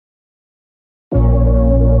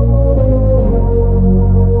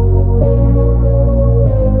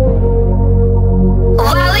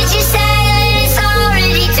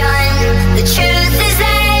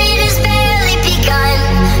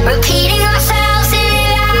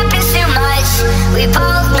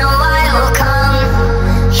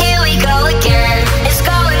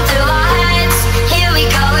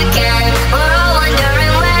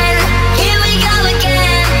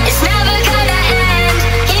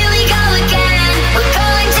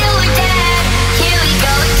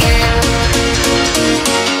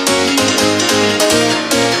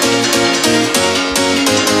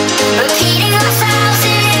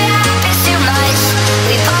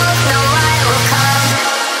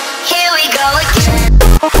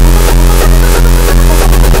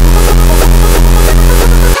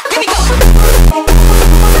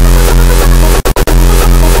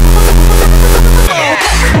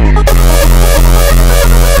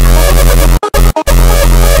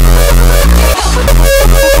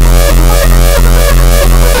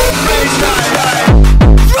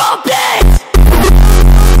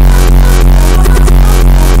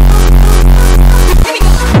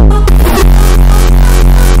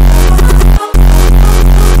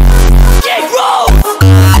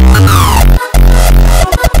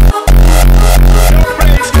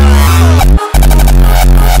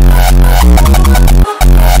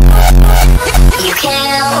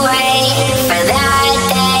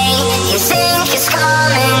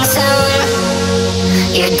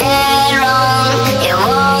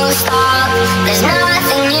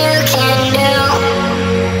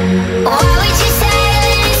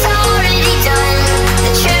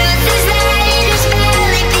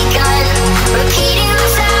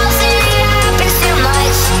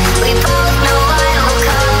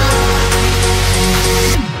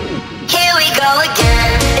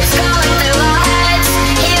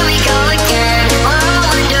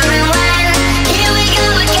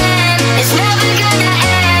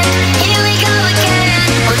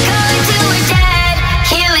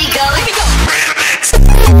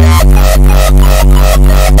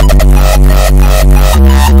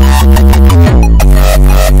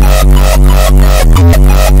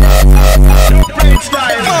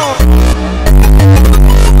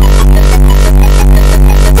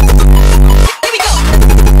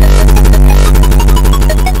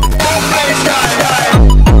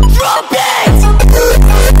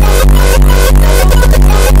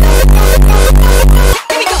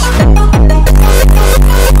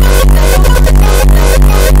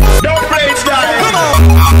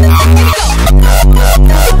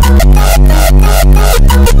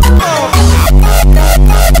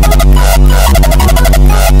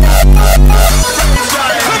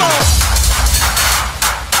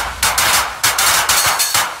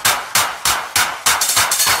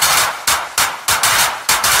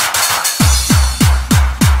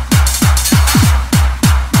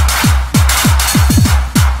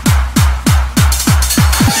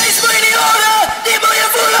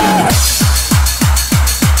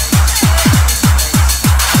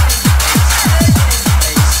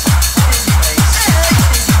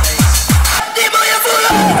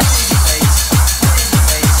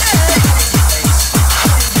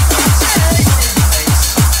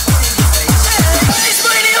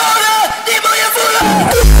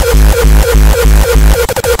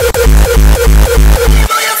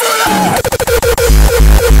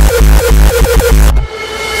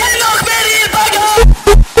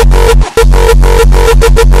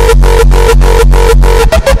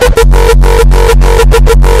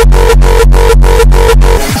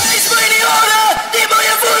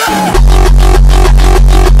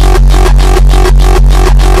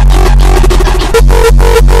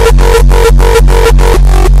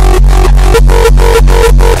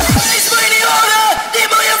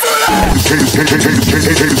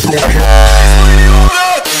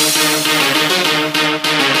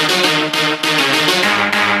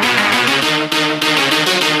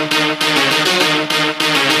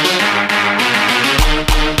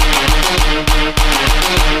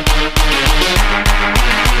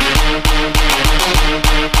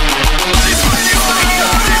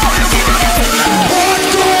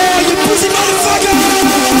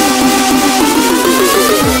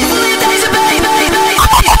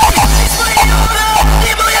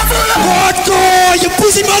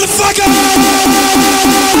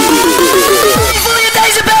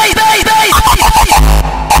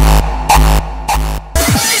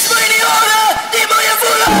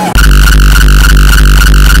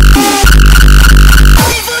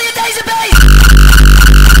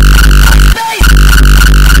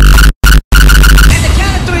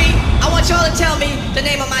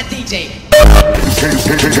DJ.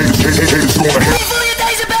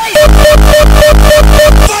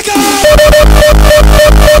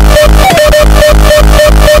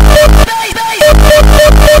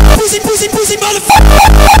 Pussy, pussy, pussy,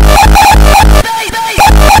 motherfucker!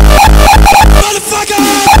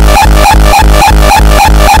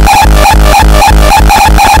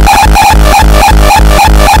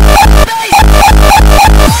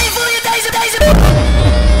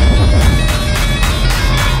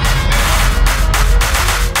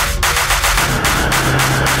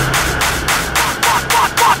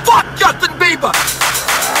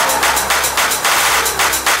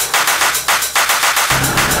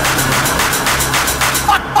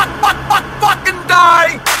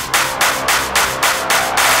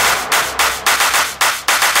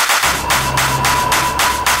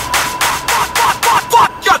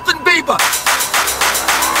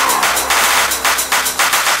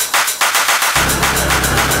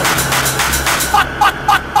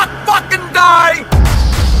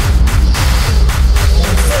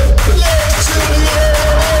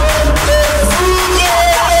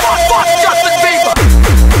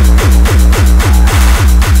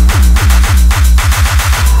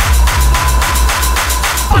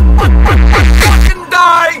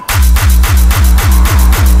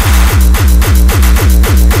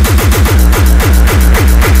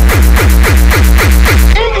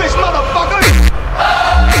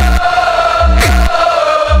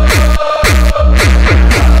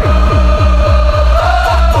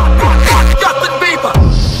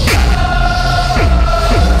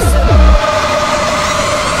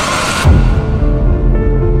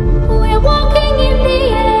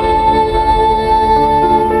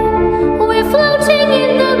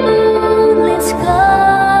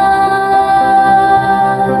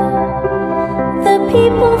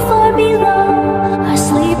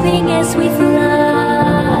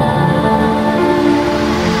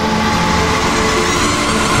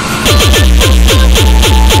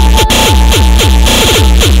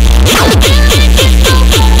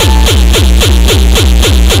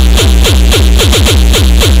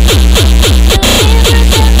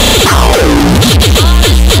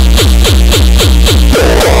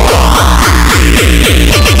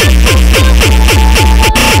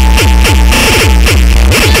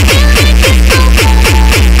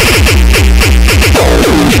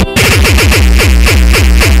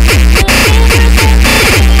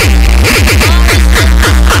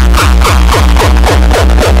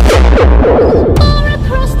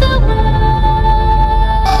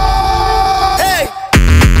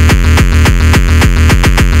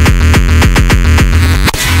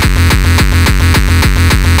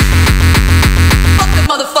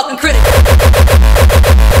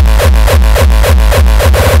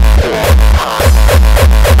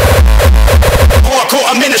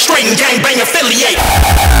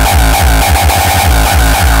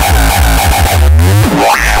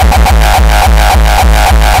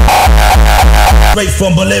 Straight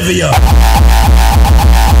from Bolivia.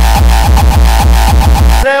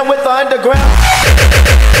 Down with the underground.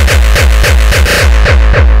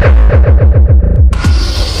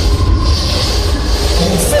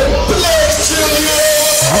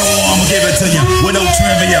 I'ma give it to you with no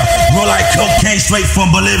trivia. Roll like cocaine straight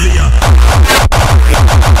from Bolivia.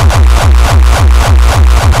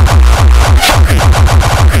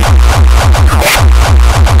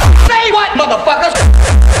 Say what, motherfuckers?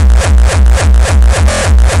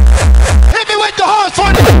 Hit me with the horse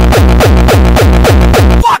for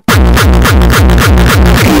fuck!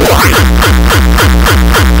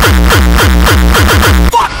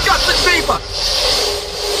 Fuck Justin Bieber!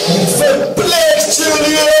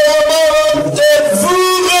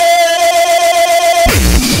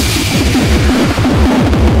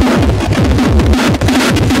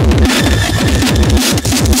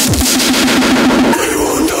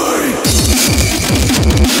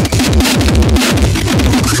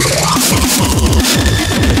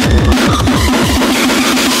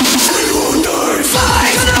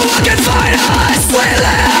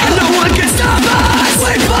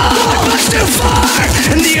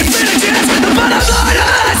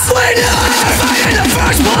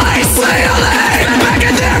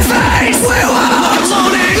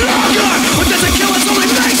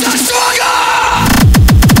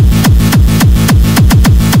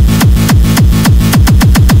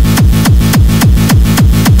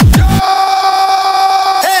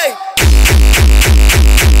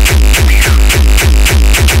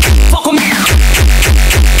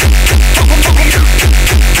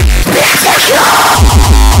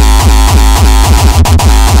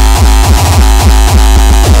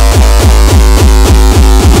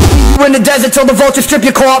 In the desert. desert till the vultures strip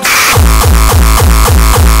your corpse.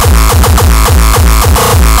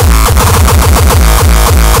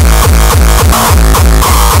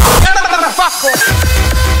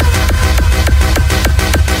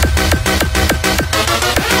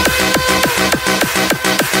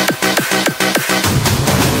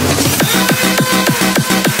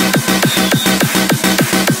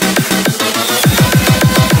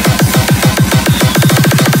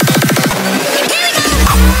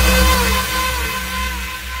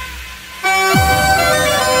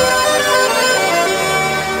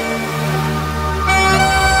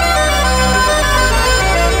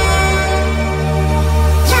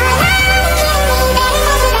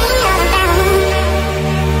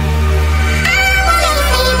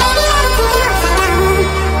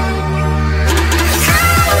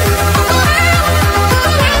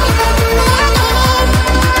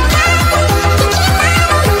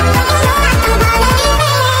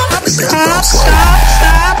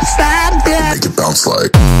 Make it bounce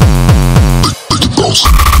like. Make it bounce.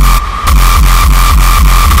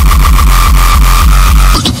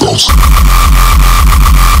 Make it bounce.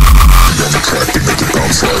 You on the track to make it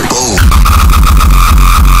bounce like. Boom.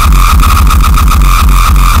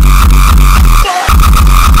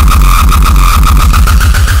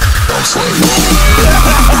 Bounce like.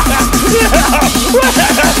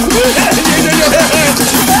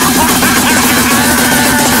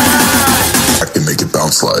 I can make it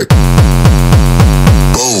bounce like.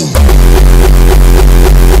 Boom.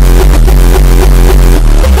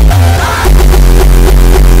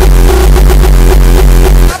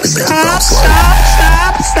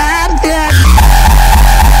 Stop, yeah.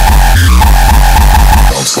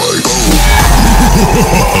 Bounce like. Boom.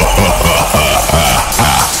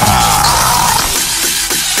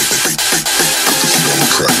 You on the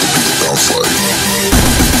track to make it bounce like.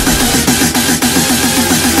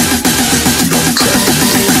 You on the track to make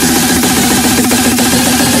it.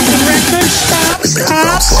 Stop,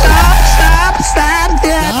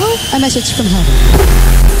 yeah. A message from heaven.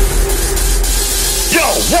 Yo,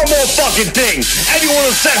 one more fucking thing. Anyone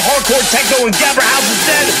who said hardcore techno and gabber house is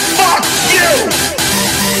dead, fuck you!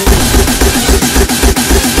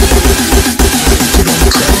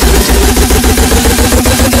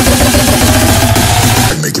 I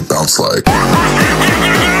make it bounce like.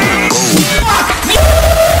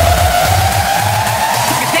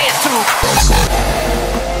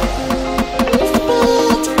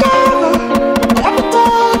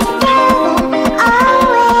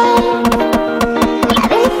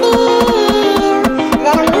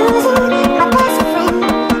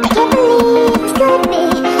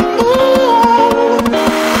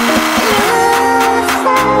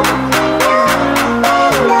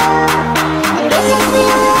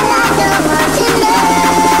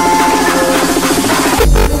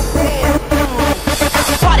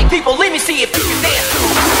 People, let me see if you can dance.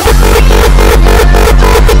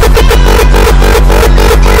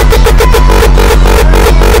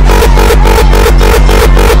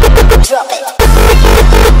 Drop it.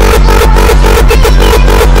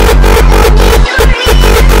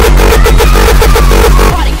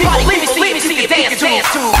 Party, let me see if you can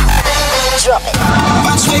dance too. Drop it.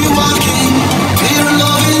 Watch where you're walking. Fear and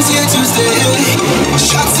love is here to stay.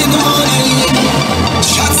 Shots in the morning.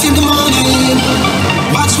 Shots in the morning.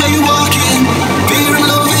 Watch where you're walking. Fear and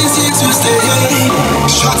love is here to stay.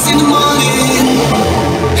 Shots in the morning.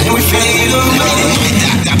 And we fade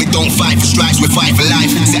away. That we don't fight for stripes, we fight for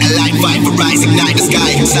life. Set a light, fight for rise, ignite the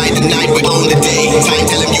sky. Inside the night, we own the day. Time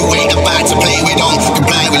tell them you ain't about to play. We don't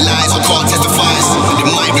comply with lies or call testifiers.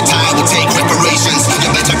 They might retire, we'll take reparations.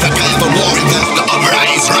 You better prepare for war and then the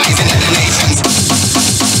uprise, rising in the nations.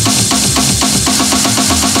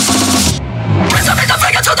 Raise up the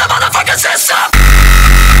finger to the motherfucking system.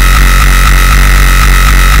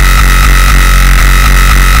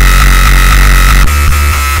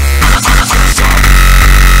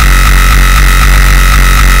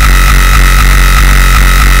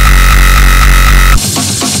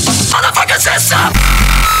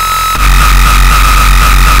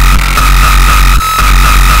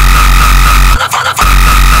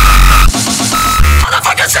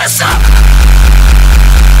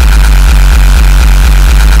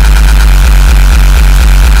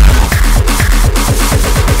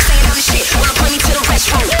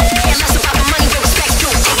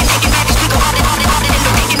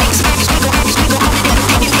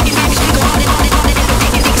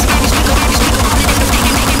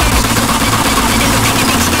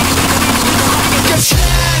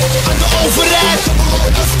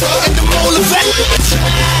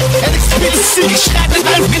 En ik spit de ziek schijt en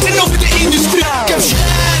uitvinden over de industrie. Ik heb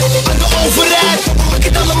schijt aan de overheid. Maak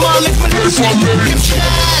het allemaal, leg mijn neus op. Ik heb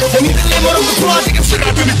schijt en niet alleen maar op de plaat. Ik heb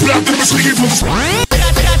schijt en ik praat er misschien van de spraak.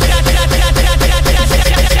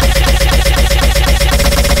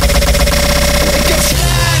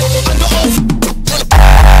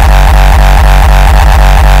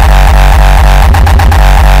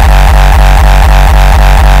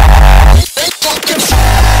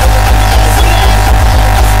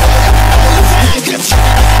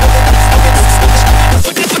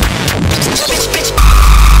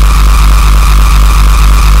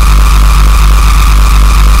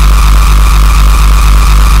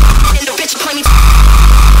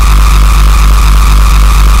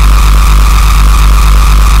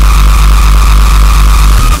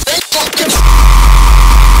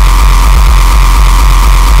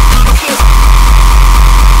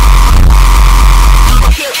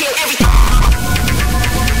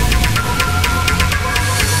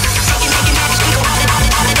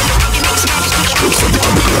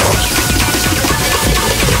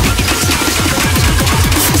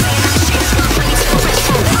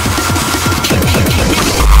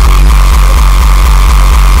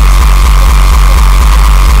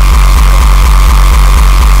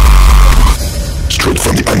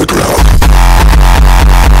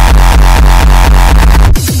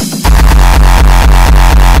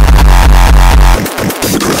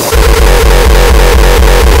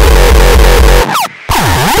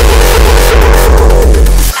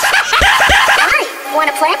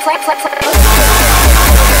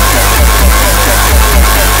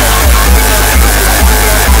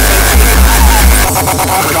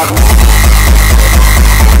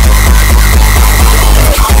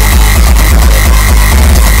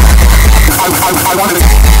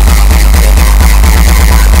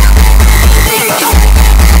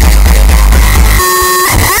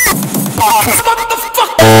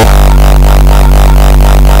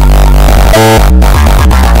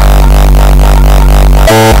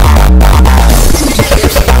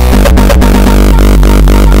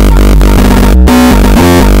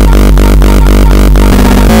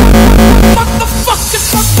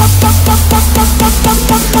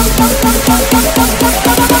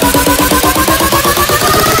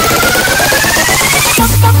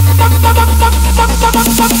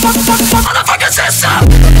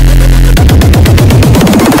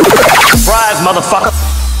 Surprise, motherfucker.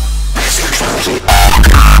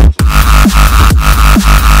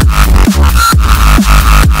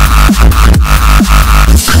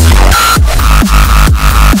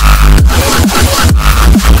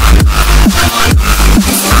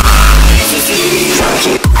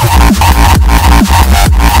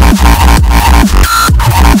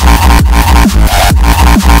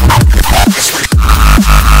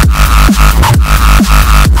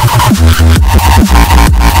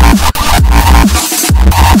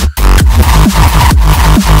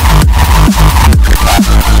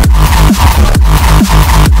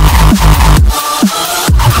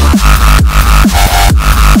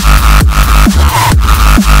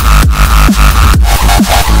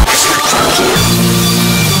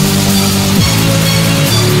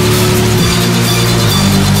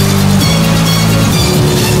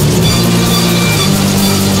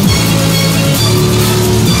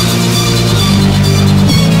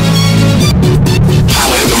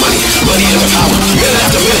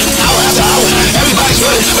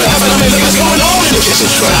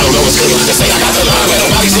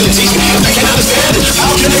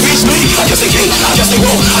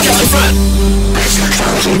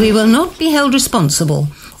 We will not be held responsible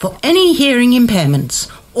for any hearing impairments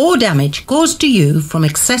or damage caused to you from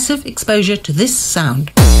excessive exposure to this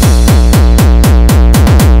sound.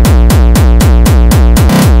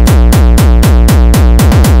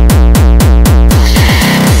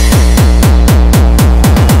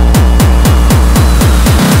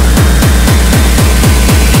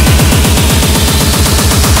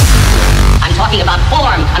 I'm talking about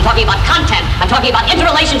form, I'm talking about content, I'm talking about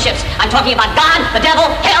interrelationships, I'm talking about God, the devil,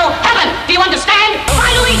 hell, heaven. Do you understand?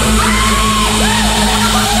 Finally!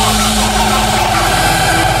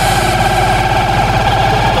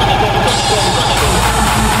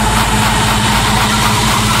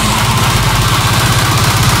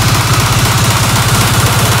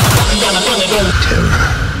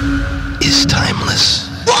 Terror is timeless.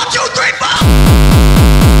 1, 2, 3, 4!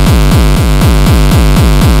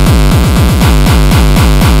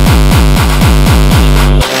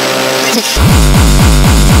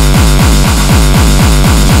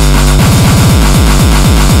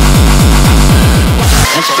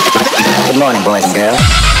 Good morning, boys and girls.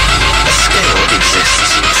 A scale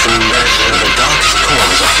exists to measure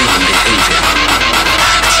human behavior,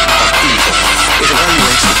 act of evil. It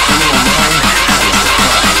evaluates the criminal mind and the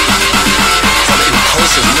crime. From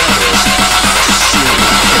impulsive murders to serial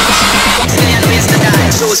killers. Million ways to die.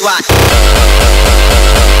 Choose one.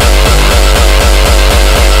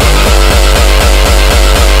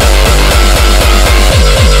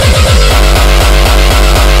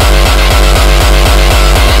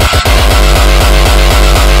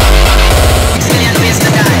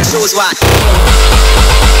 Choose one.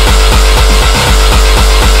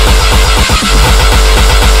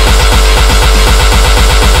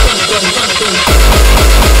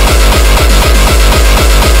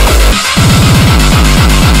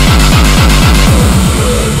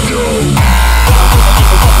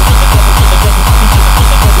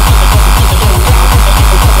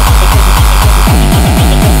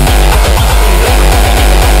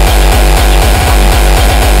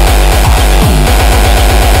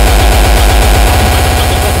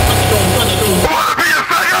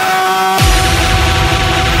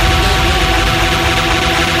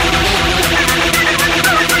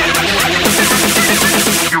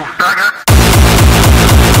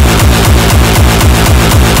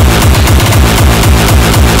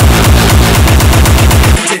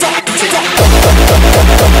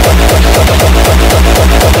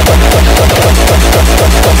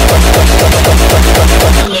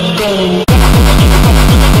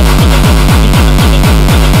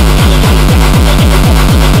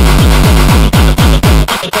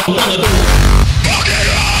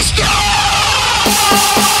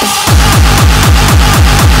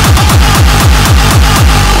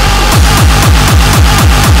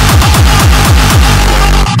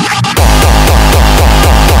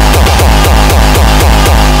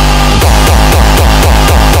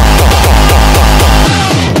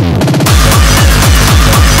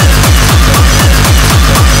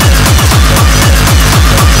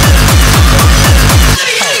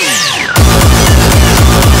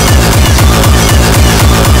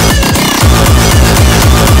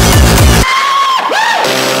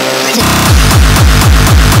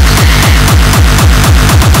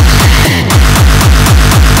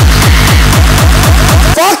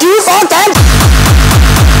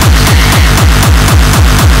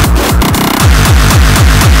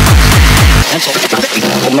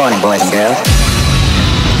 Good morning, boys and girls.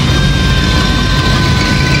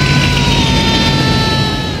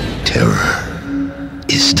 Terror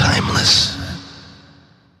is timeless.